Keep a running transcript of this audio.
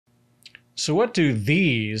So what do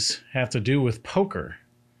these have to do with poker?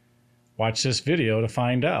 Watch this video to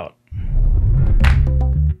find out.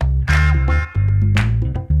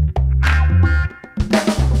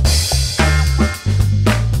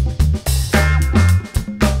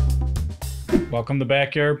 Welcome to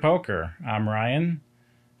Backyard Poker. I'm Ryan.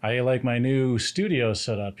 How you like my new studio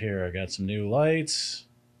setup here? I got some new lights,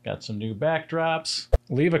 got some new backdrops.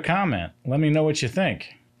 Leave a comment. Let me know what you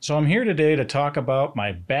think. So I'm here today to talk about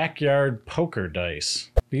my backyard poker dice.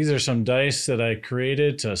 These are some dice that I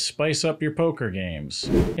created to spice up your poker games.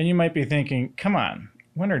 And you might be thinking, come on,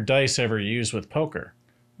 when are dice ever used with poker?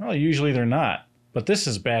 Well, usually they're not. But this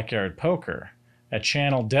is Backyard Poker, a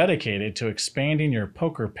channel dedicated to expanding your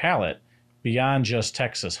poker palette beyond just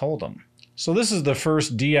Texas Hold'em. So this is the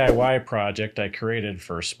first DIY project I created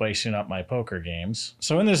for spicing up my poker games.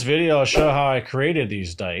 So in this video, I'll show how I created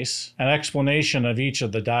these dice, an explanation of each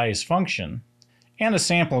of the dice' function, and a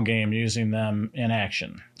sample game using them in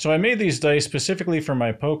action. So I made these dice specifically for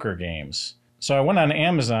my poker games. So I went on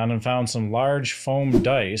Amazon and found some large foam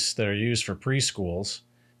dice that are used for preschools,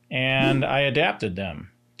 and I adapted them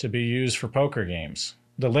to be used for poker games.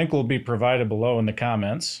 The link will be provided below in the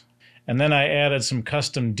comments. And then I added some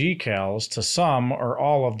custom decals to some or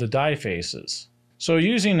all of the die faces. So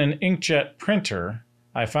using an inkjet printer,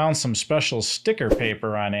 I found some special sticker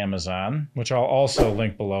paper on Amazon, which I'll also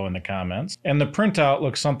link below in the comments. And the printout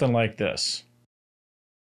looks something like this.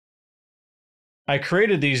 I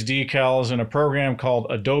created these decals in a program called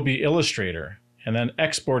Adobe Illustrator and then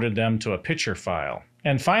exported them to a picture file.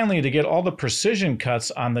 And finally, to get all the precision cuts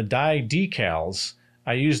on the die decals,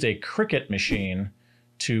 I used a Cricut machine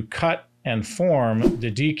to cut and form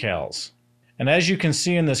the decals. And as you can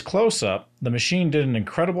see in this close-up, the machine did an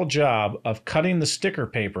incredible job of cutting the sticker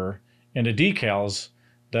paper into decals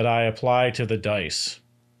that I apply to the dice.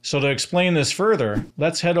 So to explain this further,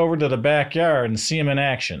 let's head over to the backyard and see them in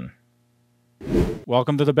action.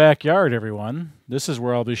 Welcome to the backyard, everyone. This is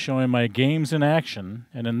where I'll be showing my games in action,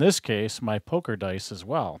 and in this case, my poker dice as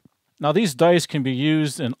well. Now these dice can be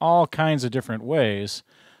used in all kinds of different ways,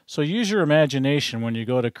 so use your imagination when you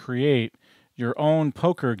go to create your own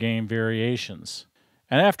poker game variations.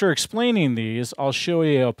 And after explaining these, I'll show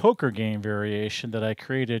you a poker game variation that I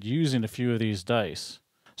created using a few of these dice.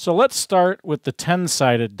 So let's start with the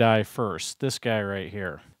 10-sided die first, this guy right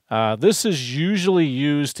here. This is usually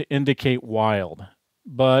used to indicate wild,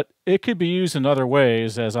 but it could be used in other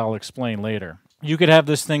ways, as I'll explain later. You could have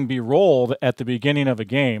this thing be rolled at the beginning of a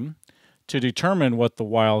game to determine what the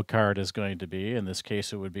wild card is going to be. In this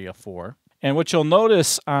case, it would be a 4. And what you'll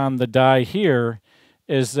notice on the die here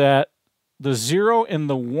is that the 0 and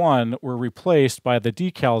the 1 were replaced by the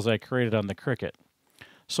decals I created on the Cricut.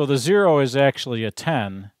 So the 0 is actually a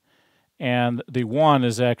 10, and the 1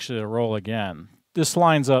 is actually a roll again. This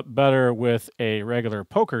lines up better with a regular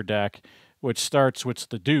poker deck, which starts with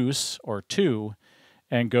the deuce, or 2,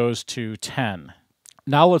 and goes to 10.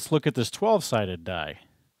 Now let's look at this 12-sided die.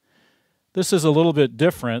 This is a little bit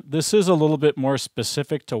different. This is a little bit more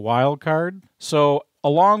specific to wildcard. So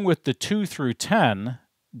along with the 2 through 10,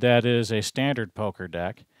 that is a standard poker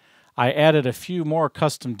deck, I added a few more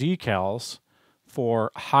custom decals for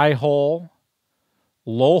high hole,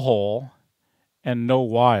 low hole, and no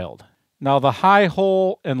wild. Now the high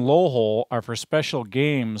hole and low hole are for special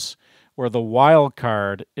games where the wild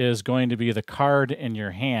card is going to be the card in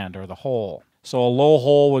your hand, or the hole. So a low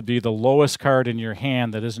hole would be the lowest card in your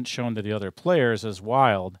hand that isn't shown to the other players as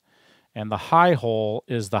wild, and the high hole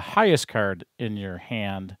is the highest card in your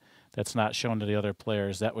hand that's not shown to the other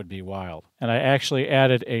players. That would be wild. And I actually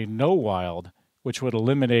added a no wild, which would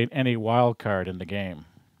eliminate any wild card in the game.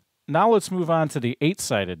 Now let's move on to the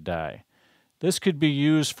 8-sided die. This could be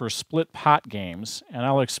used for split pot games, and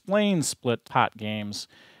I'll explain split pot games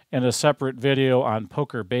in a separate video on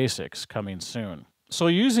poker basics coming soon. So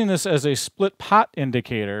using this as a split pot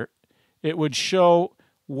indicator, it would show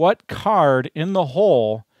what card in the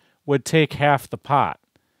hole would take half the pot.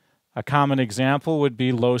 A common example would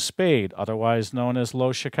be low spade, otherwise known as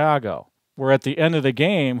low Chicago, where at the end of the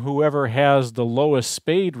game, whoever has the lowest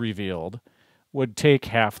spade revealed would take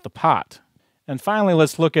half the pot. And finally,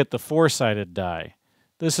 let's look at the 4-sided die.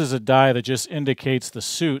 This is a die that just indicates the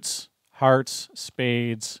suits, hearts,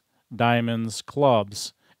 spades, diamonds,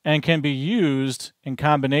 clubs, and can be used in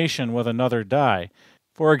combination with another die.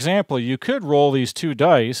 For example, you could roll these 2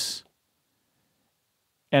 dice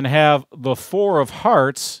and have the 4 of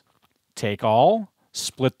hearts take all,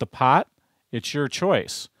 split the pot. It's your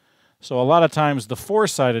choice. So a lot of times the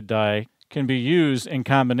 4-sided die can be used in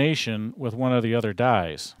combination with one of the other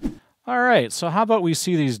dies. All right, so how about we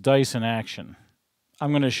see these dice in action? I'm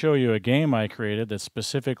going to show you a game I created that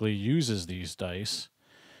specifically uses these dice.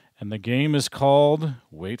 And the game is called,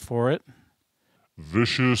 wait for it,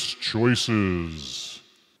 Vicious Choices.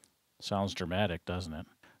 Sounds dramatic, doesn't it?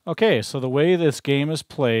 Okay, so the way this game is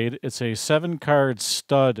played, it's a 7-card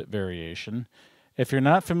stud variation. If you're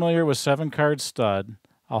not familiar with 7-card stud,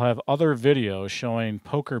 I'll have other videos showing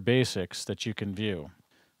poker basics that you can view.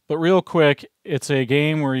 But real quick, it's a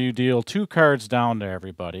game where you deal 2 cards down to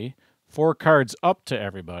everybody, 4 cards up to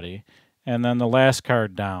everybody, and then the last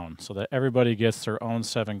card down, so that everybody gets their own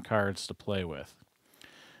 7 cards to play with.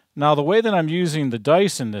 Now, the way that I'm using the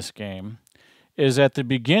dice in this game is at the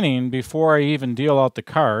beginning, before I even deal out the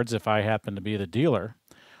cards, if I happen to be the dealer,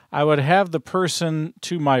 I would have the person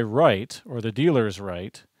to my right, or the dealer's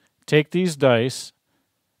right, take these dice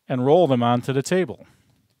and roll them onto the table.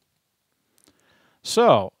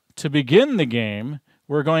 So, to begin the game,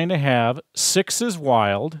 we're going to have 6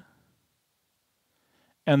 wild,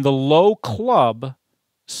 and the low club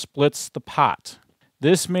splits the pot.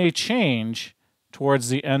 This may change towards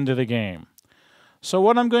the end of the game. So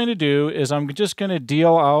what I'm going to do is I'm just going to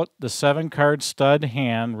deal out the 7-card stud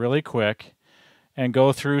hand really quick and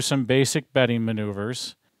go through some basic betting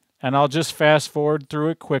maneuvers. And I'll just fast forward through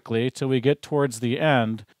it quickly till we get towards the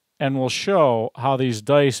end, and we'll show how these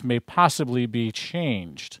dice may possibly be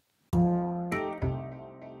changed.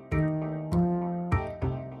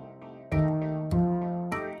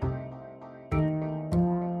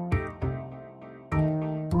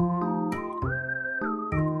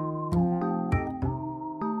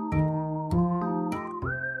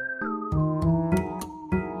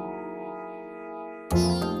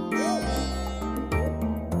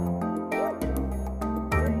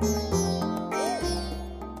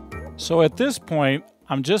 So at this point,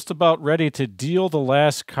 I'm just about ready to deal the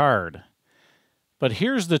last card. But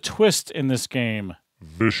here's the twist in this game.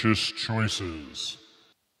 Vicious Choices.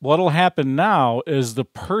 What'll happen now is the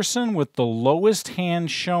person with the lowest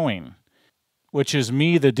hand showing, which is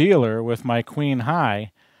me, the dealer, with my queen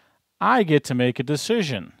high, I get to make a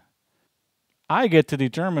decision. I get to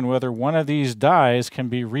determine whether one of these dies can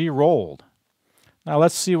be re-rolled. Now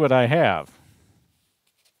let's see what I have.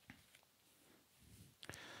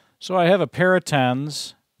 So I have a pair of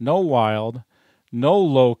 10s, no wild, no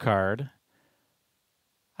low card.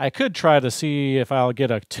 I could try to see if I'll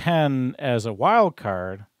get a 10 as a wild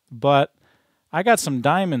card, but I got some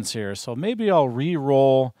diamonds here, so maybe I'll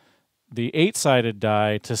re-roll the 8-sided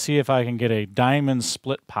die to see if I can get a diamond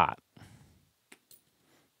split pot.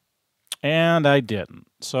 And I didn't.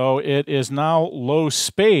 So it is now low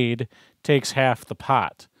spade takes half the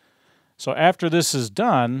pot. So after this is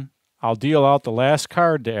done, I'll deal out the last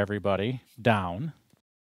card to everybody, down.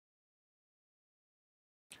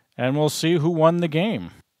 And we'll see who won the game.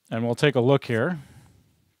 And we'll take a look here.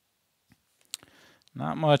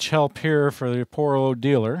 Not much help here for the poor old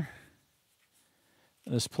dealer.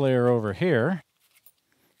 This player over here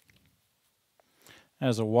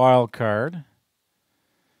has a wild card.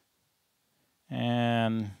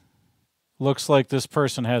 And looks like this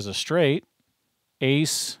person has a straight.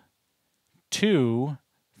 Ace, 2,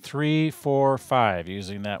 3, 4, 5,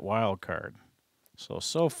 using that wild card.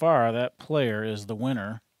 So far, that player is the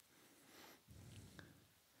winner.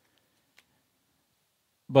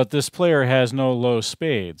 But this player has no low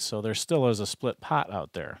spades, so there still is a split pot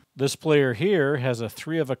out there. This player here has a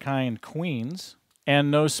 3-of-a-kind queens and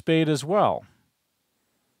no spade as well.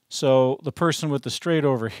 So the person with the straight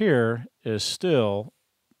over here is still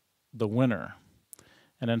the winner.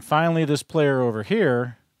 And then finally, this player over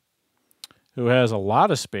here, who has a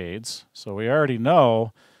lot of spades, so we already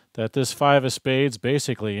know that this 5 of spades,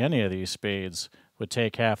 basically any of these spades, would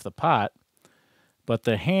take half the pot. But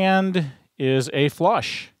the hand is a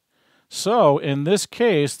flush. So in this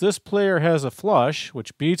case, this player has a flush,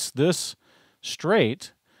 which beats this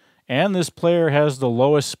straight, and this player has the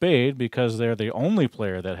lowest spade because they're the only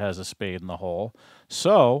player that has a spade in the hole.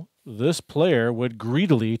 So this player would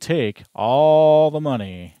greedily take all the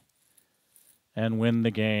money and win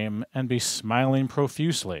the game and be smiling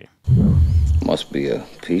profusely. Must be a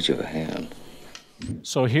peach of a hand.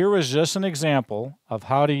 So here was just an example of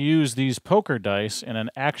how to use these poker dice in an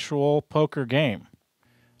actual poker game.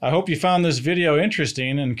 I hope you found this video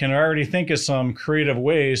interesting and can already think of some creative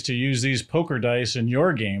ways to use these poker dice in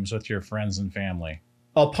your games with your friends and family.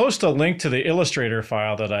 I'll post a link to the Illustrator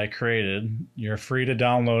file that I created. You're free to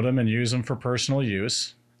download them and use them for personal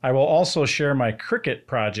use. I will also share my Cricut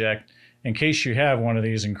project in case you have one of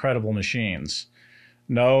these incredible machines.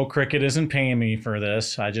 No, Cricut isn't paying me for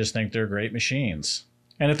this. I just think they're great machines.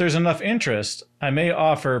 And if there's enough interest, I may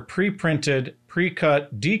offer pre-printed,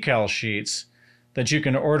 pre-cut decal sheets that you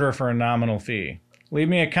can order for a nominal fee. Leave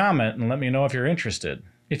me a comment and let me know if you're interested.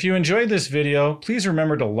 If you enjoyed this video, please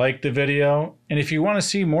remember to like the video, and if you want to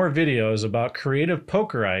see more videos about creative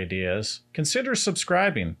poker ideas, consider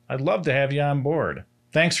subscribing. I'd love to have you on board.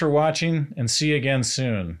 Thanks for watching, and see you again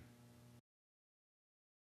soon.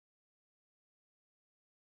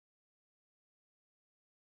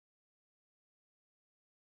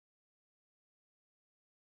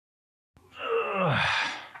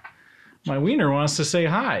 My wiener wants to say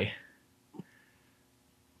hi.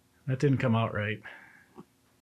 That didn't come out right.